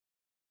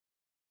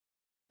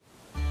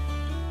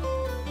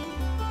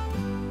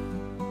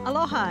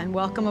Aloha and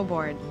welcome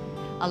aboard.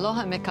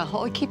 Aloha me ka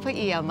hoʻokipa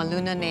ʻia ma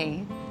luna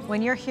nei.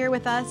 When you're here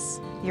with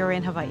us, you're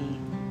in Hawaii.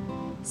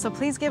 So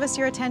please give us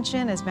your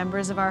attention as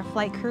members of our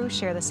flight crew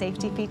share the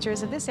safety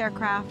features of this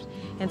aircraft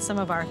and some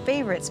of our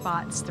favorite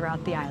spots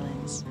throughout the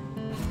islands.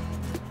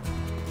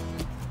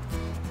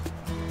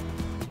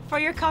 For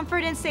your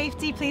comfort and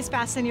safety, please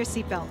fasten your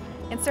seatbelt.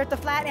 Insert the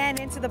flat end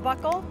into the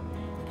buckle.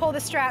 Pull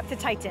the strap to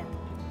tighten.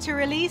 To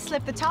release,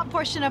 lift the top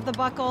portion of the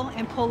buckle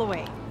and pull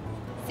away.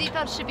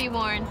 Seatbelts should be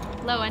worn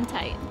low and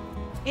tight.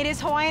 It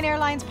is Hawaiian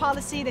Airlines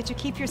policy that you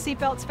keep your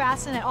seatbelts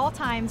fastened at all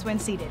times when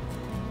seated.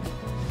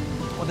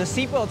 Well, the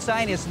seatbelt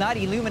sign is not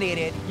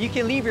illuminated. You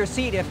can leave your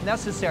seat if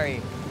necessary.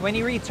 When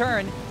you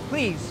return,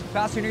 please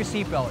fasten your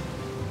seatbelt.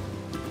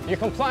 Your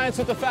compliance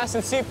with the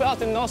fasten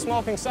seatbelt and no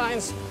smoking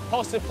signs,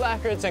 posted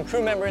placards, and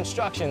crew member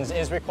instructions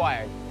is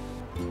required.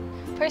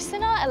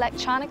 Personal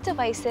electronic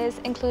devices,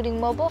 including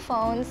mobile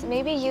phones,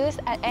 may be used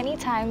at any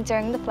time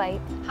during the flight.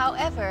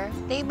 However,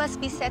 they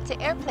must be set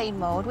to airplane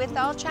mode with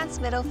all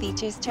transmittal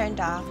features turned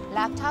off.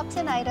 Laptops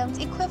and items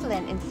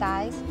equivalent in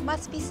size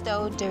must be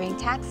stowed during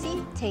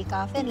taxi,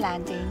 takeoff, and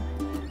landing.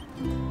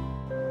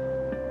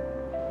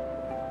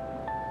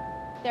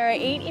 There are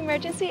 8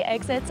 emergency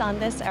exits on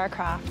this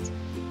aircraft.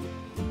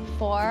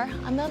 4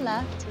 on the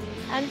left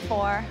and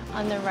 4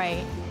 on the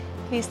right.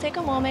 Please take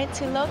a moment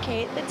to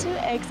locate the 2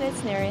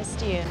 exits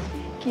nearest you.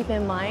 Keep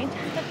in mind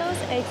that those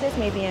exits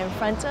may be in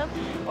front of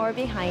or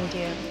behind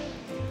you.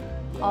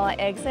 All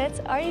exits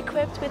are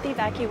equipped with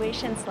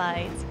evacuation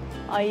slides.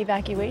 All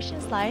evacuation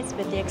slides,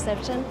 with the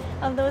exception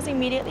of those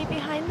immediately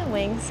behind the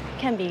wings,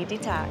 can be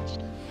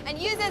detached. And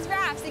use as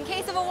rafts in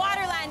case of a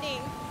water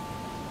landing.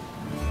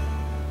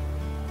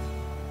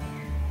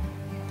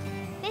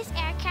 This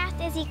aircraft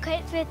is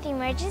equipped with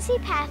emergency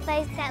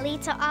pathways that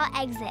lead to all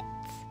exits.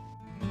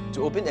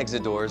 To open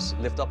exit doors,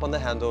 lift up on the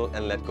handle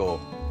and let go.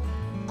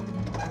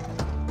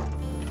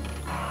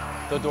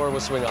 The door will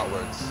swing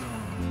outwards.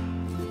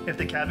 If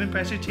the cabin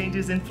pressure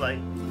changes in flight,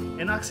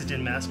 an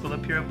oxygen mask will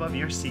appear above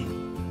your seat.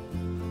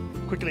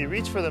 Quickly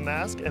reach for the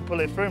mask and pull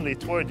it firmly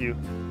toward you.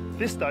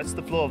 This starts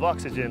the flow of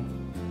oxygen.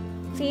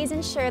 Please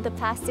ensure the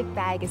plastic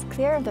bag is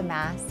clear of the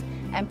mask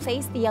and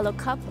place the yellow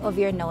cup over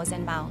your nose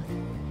and mouth.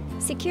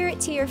 Secure it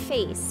to your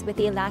face with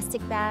the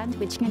elastic band,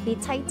 which can be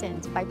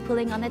tightened by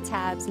pulling on the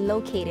tabs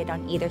located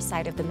on either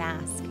side of the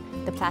mask.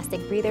 The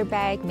plastic breather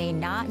bag may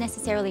not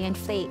necessarily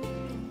inflate.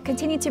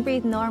 Continue to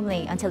breathe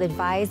normally until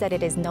advised that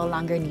it is no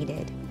longer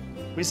needed.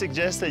 We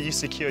suggest that you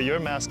secure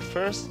your mask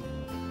first,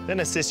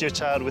 then assist your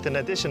child with an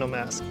additional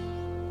mask,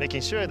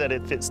 making sure that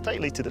it fits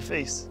tightly to the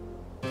face.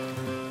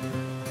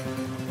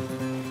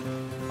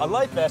 A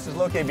life vest is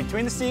located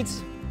between the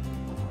seats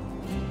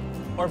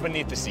or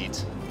beneath the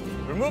seats.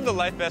 Remove the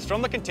life vest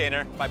from the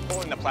container by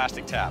pulling the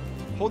plastic tab.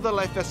 Hold the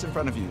life vest in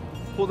front of you.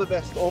 Pull the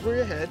vest over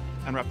your head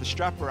and wrap the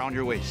strap around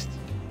your waist.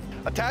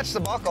 Attach the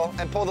buckle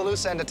and pull the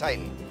loose end to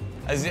tighten.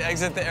 As you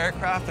exit the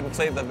aircraft,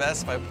 inflate the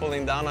vest by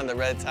pulling down on the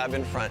red tab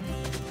in front.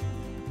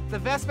 The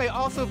vest may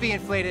also be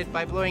inflated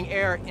by blowing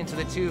air into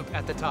the tube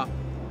at the top.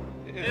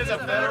 It is a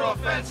federal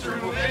offense to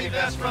remove any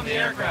vest from the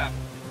aircraft.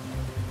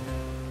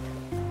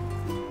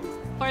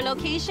 For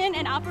location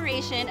and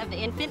operation of the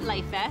infant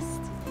life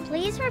vest,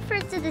 please refer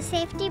to the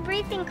safety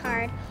briefing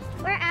card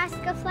or ask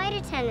a flight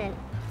attendant.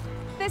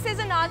 This is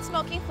a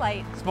non-smoking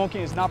flight.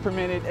 Smoking is not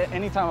permitted at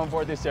any time on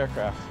board this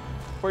aircraft.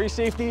 For your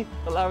safety,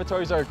 the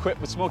lavatories are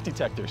equipped with smoke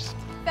detectors.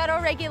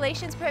 Federal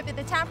regulations prohibit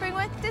the tampering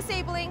with,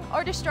 disabling,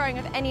 or destroying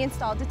of any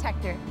installed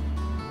detector.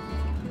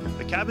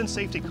 The cabin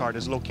safety card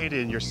is located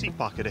in your seat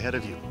pocket ahead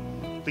of you.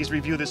 Please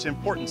review this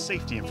important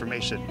safety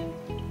information.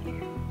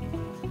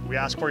 We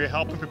ask for your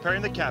help in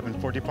preparing the cabin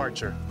for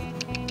departure.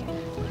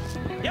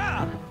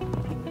 Yeah!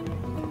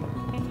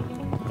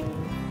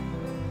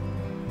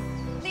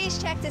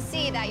 Please check to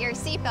see that your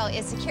seatbelt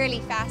is securely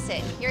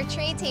fastened, your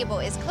tray table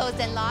is closed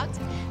and locked,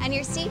 and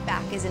your seat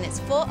back is in its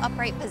full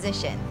upright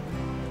position.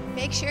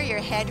 Make sure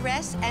your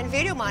headrests and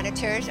video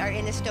monitors are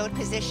in the stowed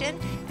position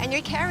and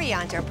your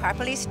carry-ons are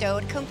properly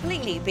stowed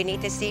completely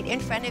beneath the seat in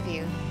front of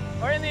you.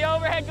 Or in the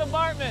overhead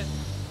compartment.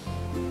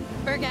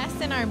 For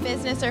guests in our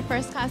business or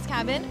first class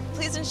cabin,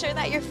 please ensure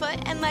that your foot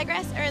and leg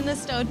rests are in the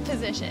stowed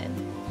position.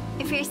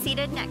 If you're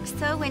seated next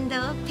to a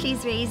window,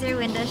 please raise your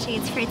window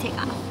shades for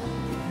takeoff.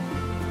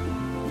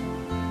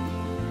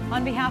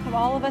 On behalf of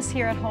all of us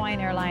here at Hawaiian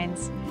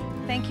Airlines,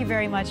 thank you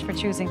very much for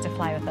choosing to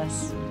fly with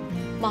us.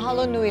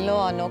 Mahalo nui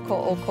loa no ko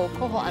o ko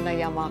koho ana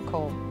ya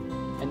mākou.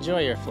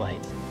 Enjoy your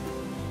flight.